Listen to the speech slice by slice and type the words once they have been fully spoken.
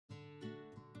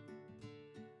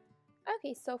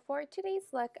Okay, so for today's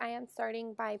look, I am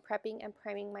starting by prepping and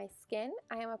priming my skin.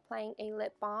 I am applying a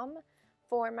lip balm.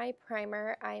 For my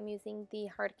primer, I am using the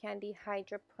Hard Candy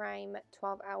Hydra-Prime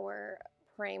 12-hour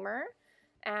primer.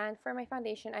 And for my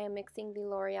foundation, I am mixing the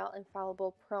L'Oreal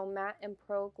Infallible Pro Matte and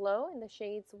Pro Glow in the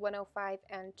shades 105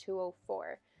 and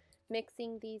 204.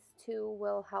 Mixing these two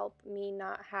will help me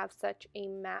not have such a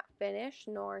matte finish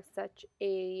nor such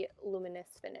a luminous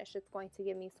finish. It's going to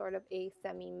give me sort of a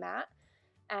semi-matte,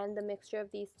 and the mixture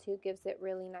of these two gives it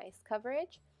really nice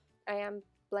coverage. I am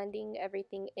blending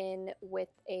everything in with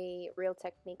a Real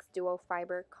Techniques Duo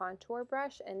Fiber contour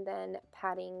brush and then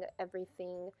patting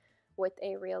everything with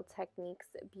a Real Techniques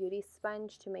beauty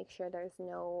sponge to make sure there's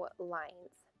no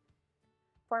lines.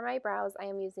 For my brows, I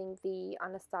am using the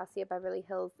Anastasia Beverly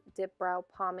Hills Dip Brow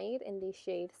Pomade in the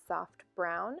shade Soft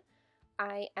Brown.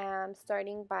 I am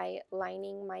starting by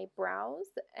lining my brows,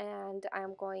 and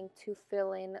I'm going to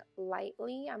fill in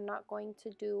lightly. I'm not going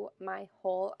to do my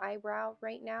whole eyebrow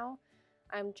right now.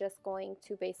 I'm just going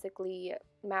to basically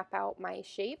map out my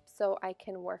shape so I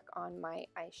can work on my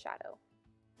eyeshadow.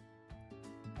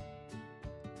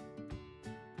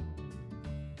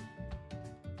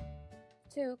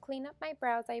 To clean up my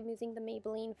brows, I'm using the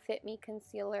Maybelline Fit Me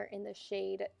Concealer in the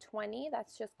shade 20.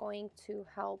 That's just going to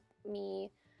help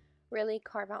me really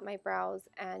carve out my brows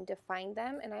and define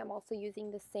them. And I'm also using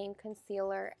the same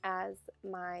concealer as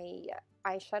my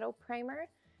eyeshadow primer,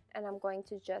 and I'm going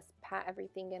to just pat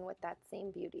everything in with that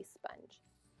same beauty sponge.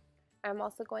 I'm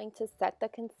also going to set the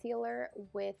concealer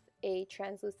with a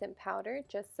translucent powder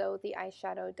just so the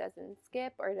eyeshadow doesn't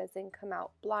skip or doesn't come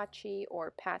out blotchy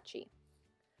or patchy.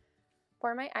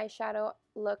 For my eyeshadow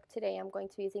look today, I'm going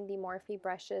to be using the Morphe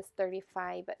Brushes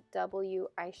 35W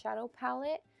eyeshadow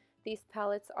palette. These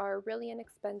palettes are really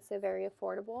inexpensive, very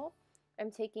affordable.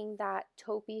 I'm taking that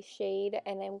taupey shade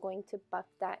and I'm going to buff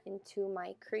that into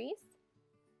my crease,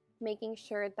 making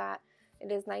sure that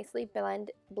it is nicely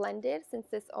blended, since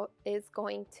this is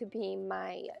going to be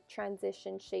my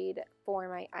transition shade for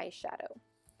my eyeshadow.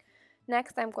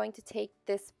 Next, I'm going to take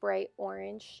this bright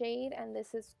orange shade, and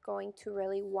this is going to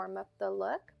really warm up the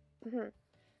look.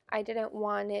 I didn't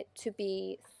want it to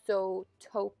be so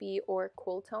taupey or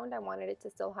cool toned. I wanted it to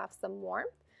still have some warmth.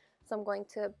 So I'm going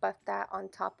to buff that on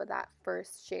top of that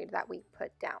first shade that we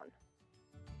put down.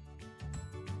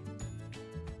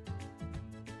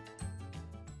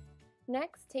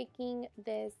 Next, taking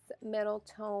this middle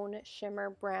tone shimmer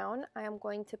brown, I am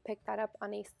going to pick that up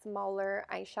on a smaller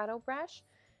eyeshadow brush,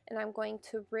 and I'm going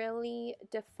to really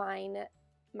define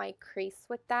my crease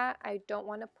with that. I don't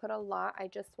want to put a lot, I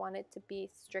just want it to be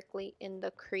strictly in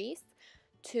the crease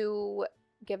to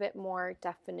give it more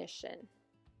definition.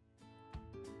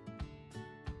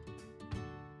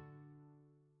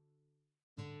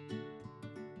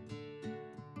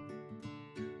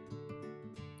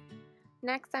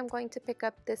 Next, I'm going to pick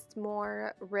up this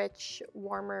more rich,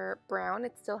 warmer brown.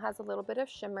 It still has a little bit of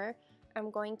shimmer.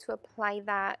 I'm going to apply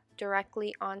that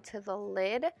directly onto the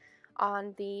lid,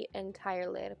 on the entire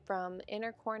lid, from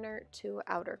inner corner to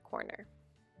outer corner.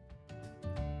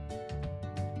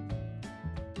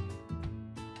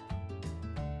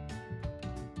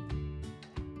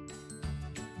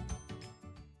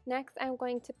 Next, I'm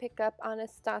going to pick up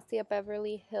Anastasia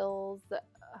Beverly Hills,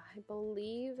 I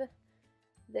believe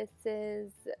this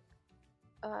is,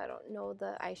 I don't know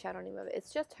the eyeshadow name of it.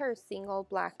 It's just her single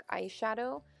black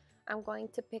eyeshadow. I'm going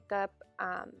to pick up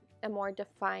a more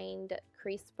defined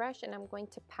crease brush, and I'm going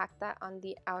to pack that on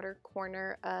the outer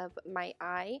corner of my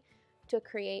eye to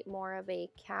create more of a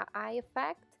cat eye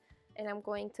effect. And I'm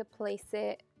going to place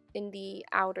it in the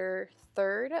outer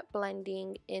third,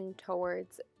 blending in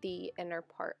towards the inner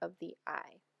part of the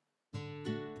eye.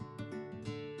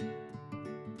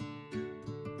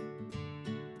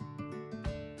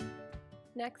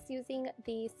 Next, using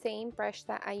the same brush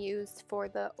that I used for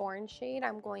the orange shade,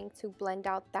 I'm going to blend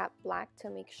out that black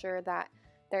to make sure that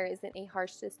there isn't a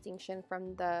harsh distinction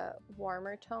from the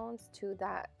warmer tones to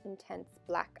that intense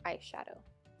black eyeshadow.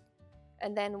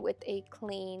 And then with a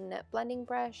clean blending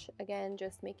brush, again,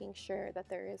 just making sure that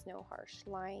there is no harsh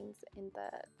lines in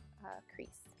the crease.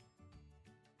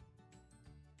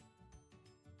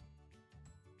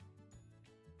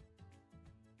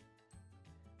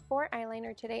 For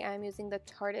eyeliner today, I'm using the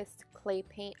Tarteist Clay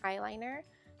Paint Eyeliner.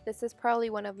 This is probably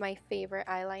one of my favorite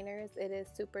eyeliners. It is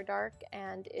super dark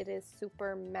and it is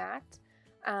super matte.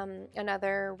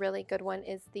 Another really good one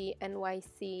is the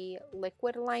NYC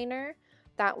Liquid Liner.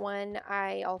 That one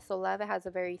I also love. It has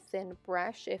a very thin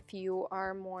brush if you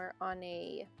are more on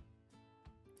a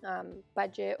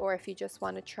budget, or if you just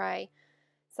want to try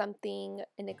something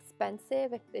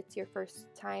inexpensive, if it's your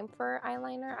first time for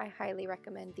eyeliner, I highly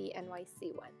recommend the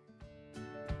NYC one.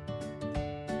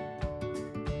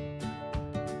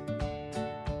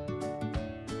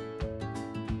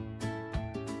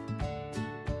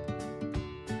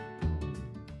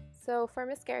 So for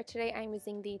mascara today, I'm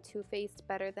using the Too Faced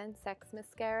Better Than Sex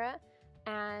mascara,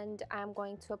 and I'm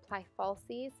going to apply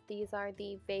falsies. These are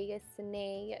the Vegas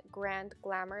Cine Grand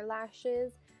Glamour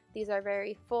lashes. These are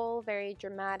very full, very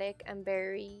dramatic, and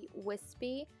very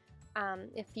wispy.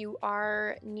 If you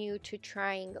are new to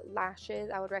trying lashes,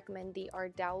 I would recommend the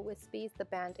Ardell Wispies. The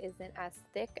band isn't as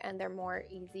thick and they're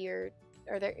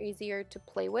easier to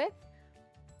play with.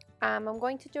 I'm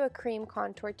going to do a cream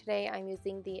contour today. I'm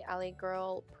using the LA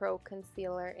Girl Pro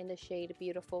Concealer in the shade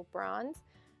Beautiful Bronze.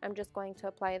 I'm just going to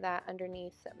apply that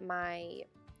underneath my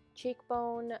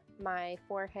cheekbone, my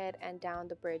forehead, and down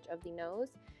the bridge of the nose.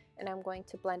 And I'm going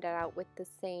to blend it out with the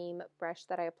same brush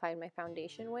that I applied my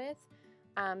foundation with.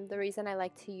 The reason I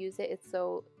like to use it is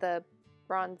so the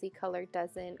bronzy color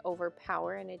doesn't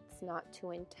overpower and it's not too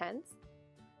intense.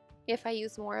 If I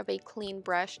use more of a clean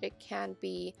brush, it can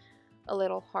be a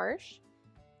little harsh.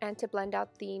 And to blend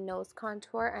out the nose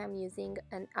contour, I'm using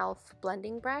an e.l.f.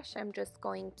 blending brush. I'm just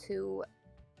going to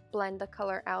blend the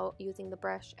color out using the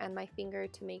brush and my finger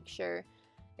to make sure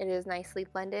it is nicely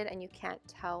blended and you can't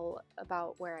tell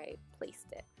about where I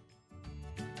placed it.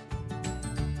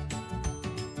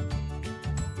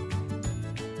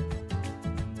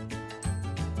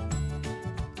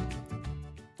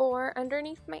 For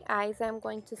underneath my eyes, I'm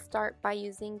going to start by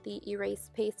using the Erase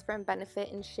Paste from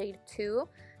Benefit in shade 2.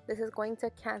 This is going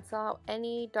to cancel out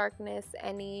any darkness,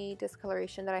 any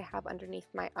discoloration that I have underneath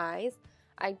my eyes.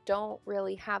 I don't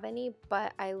really have any,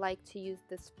 but I like to use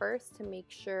this first to make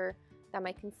sure that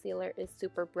my concealer is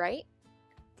super bright.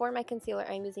 For my concealer,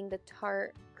 I'm using the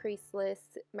Tarte Creaseless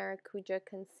Maracuja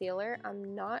Concealer.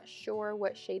 I'm not sure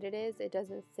what shade it is. It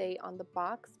doesn't say on the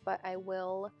box, but I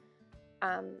will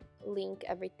link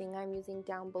everything I'm using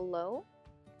down below.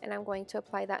 And I'm going to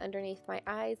apply that underneath my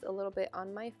eyes, a little bit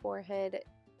on my forehead,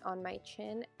 on my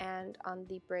chin, and on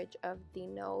the bridge of the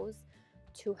nose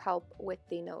to help with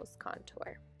the nose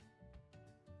contour.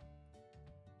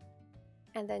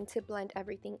 And then to blend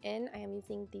everything in, I am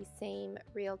using the same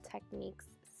Real Techniques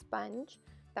sponge.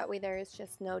 That way there is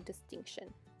just no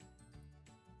distinction.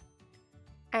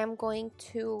 I am going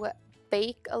to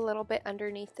bake a little bit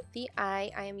underneath the eye.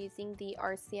 I am using the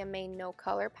RCMA No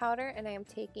Color Powder, and I am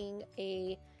taking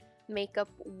a makeup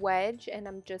wedge and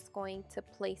I'm just going to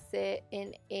place it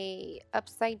in a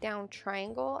upside down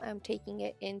triangle. I'm taking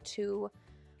it into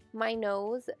my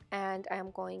nose and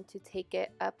I'm going to take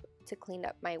it up to clean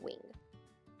up my wing.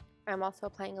 I'm also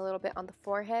applying a little bit on the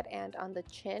forehead and on the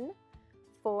chin.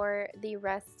 For the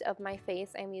rest of my face,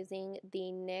 I'm using the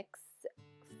NYX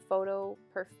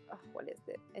what is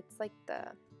it? It's like the,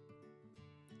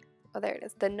 oh there it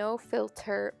is, the No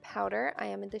Filter Powder. I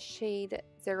am in the shade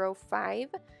 05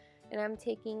 and I'm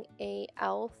taking a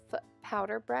e.l.f.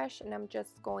 powder brush and I'm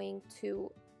just going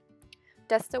to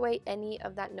dust away any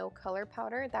of that no color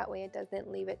powder. That way it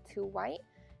doesn't leave it too white,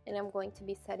 and I'm going to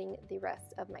be setting the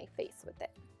rest of my face with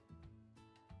it.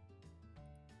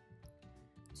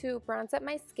 To bronze up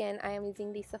my skin, I am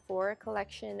using the Sephora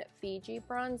Collection Fiji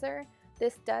bronzer.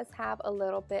 This does have a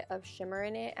little bit of shimmer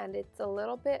in it and it's a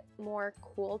little bit more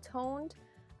cool toned.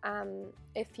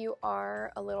 If you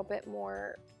are a little bit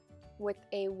more with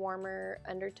a warmer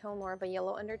undertone, more of a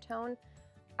yellow undertone,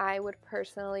 I would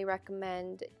personally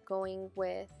recommend going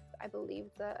with, I believe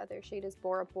the other shade is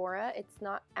Bora Bora. It's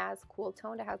not as cool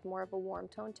toned, it has more of a warm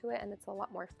tone to it and it's a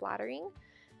lot more flattering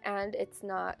and it's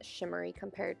not shimmery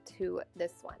compared to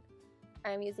this one.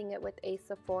 I'm using it with a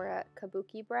Sephora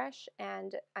Kabuki brush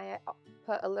and I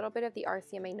put a little bit of the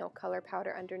RCMA No Color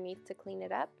Powder underneath to clean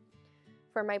it up.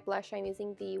 For my blush, I'm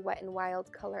using the Wet n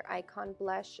Wild Color Icon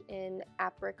blush in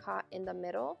Apri-Cot in the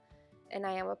middle, and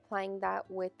I am applying that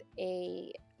with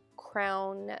a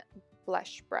Crown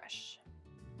blush brush.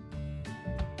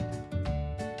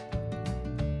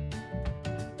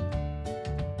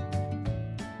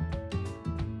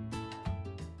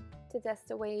 To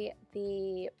dust away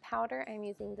the powder, I'm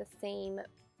using the same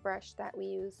brush that we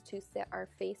use to set our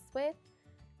face with.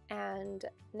 And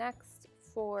next,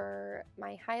 for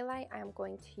my highlight, I'm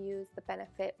going to use the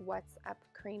Benefit What's Up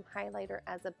Cream Highlighter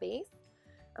as a base.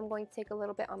 I'm going to take a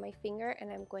little bit on my finger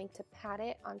and I'm going to pat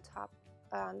it on top,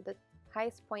 on the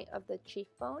highest point of the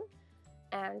cheekbone.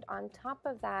 And on top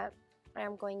of that,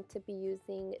 I'm going to be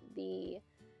using the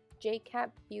JCat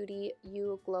Beauty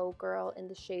You Glow Girl in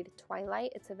the shade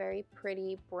Twilight. It's a very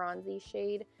pretty bronzy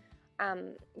shade.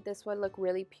 This would look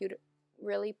really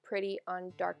really pretty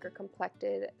on darker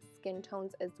complected skin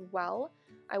tones as well.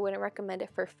 I wouldn't recommend it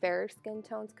for fair skin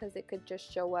tones because it could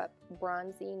just show up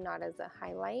bronzy, not as a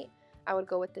highlight. I would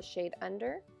go with the shade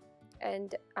Under,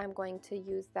 and I'm going to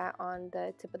use that on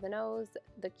the tip of the nose,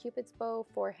 the Cupid's bow,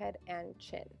 forehead, and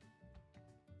chin.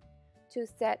 To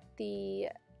set the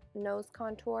nose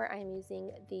contour, I'm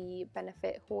using the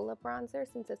Benefit Hoola bronzer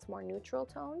since it's more neutral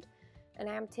toned, and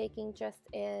I'm taking just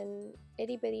an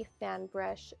itty bitty fan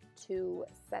brush to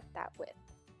set that with.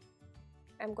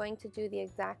 I'm going to do the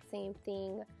exact same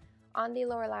thing on the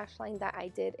lower lash line that I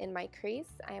did in my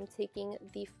crease. I am taking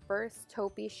the first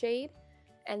taupey shade,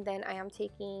 and then I am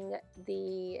taking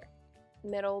the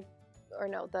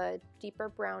the deeper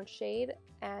brown shade,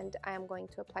 and I am going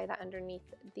to apply that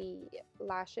underneath the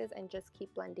lashes and just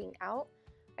keep blending out.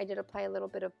 I did apply a little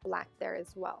bit of black there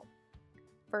as well.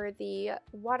 For the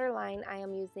waterline, I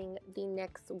am using the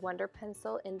NYX Wonder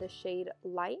Pencil in the shade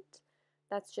Light.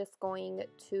 That's just going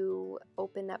to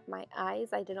open up my eyes.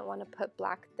 I didn't want to put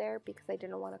black there because I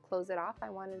didn't want to close it off. I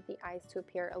wanted the eyes to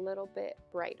appear a little bit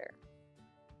brighter.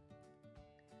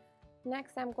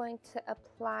 Next, I'm going to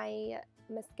apply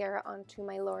mascara onto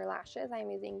my lower lashes.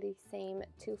 I'm using the same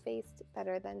Too Faced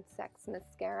Better Than Sex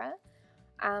mascara.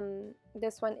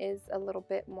 This one is a little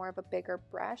bit more of a bigger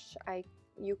brush.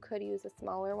 You could use a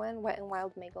smaller one. Wet n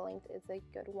Wild Mega Length is a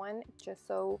good one, just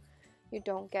so you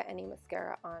don't get any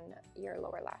mascara on your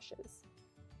lower lashes.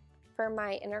 For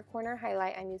my inner corner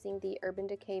highlight, I'm using the Urban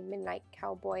Decay Midnight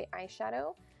Cowboy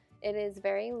eyeshadow. It is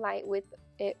very light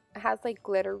it has like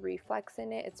glitter reflex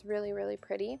in it. It's really, really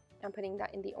pretty. I'm putting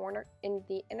that in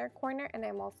the inner corner, and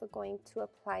I'm also going to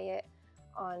apply it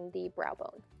on the brow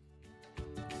bone.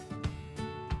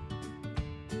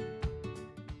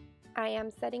 I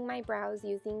am setting my brows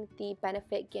using the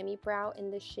Benefit Gimme Brow in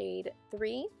the shade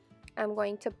 3. I'm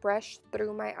going to brush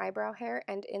through my eyebrow hair,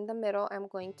 and in the middle I'm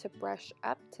going to brush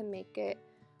up to make it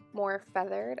more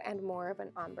feathered and more of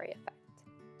an ombre effect.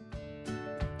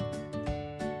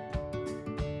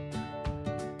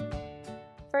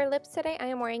 For lips today, I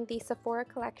am wearing the Sephora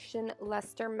Collection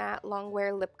Luster Matte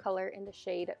Longwear Lip Color in the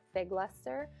shade Fig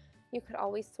Luster. You could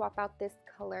always swap out this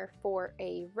color for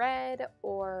a red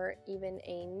or even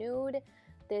a nude.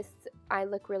 This eye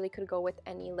look really could go with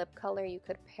any lip color. You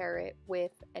could pair it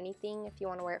with anything if you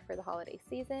want to wear it for the holiday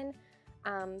season.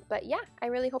 But yeah, I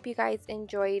really hope you guys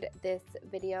enjoyed this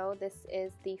video. This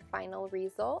is the final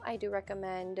result. I do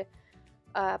recommend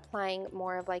applying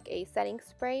more of like a setting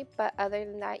spray, but other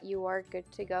than that, you are good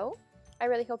to go. I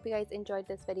really hope you guys enjoyed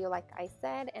this video like I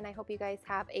said, and I hope you guys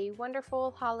have a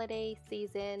wonderful holiday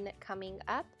season coming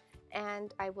up,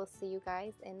 and I will see you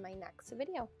guys in my next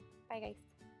video. Bye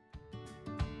guys.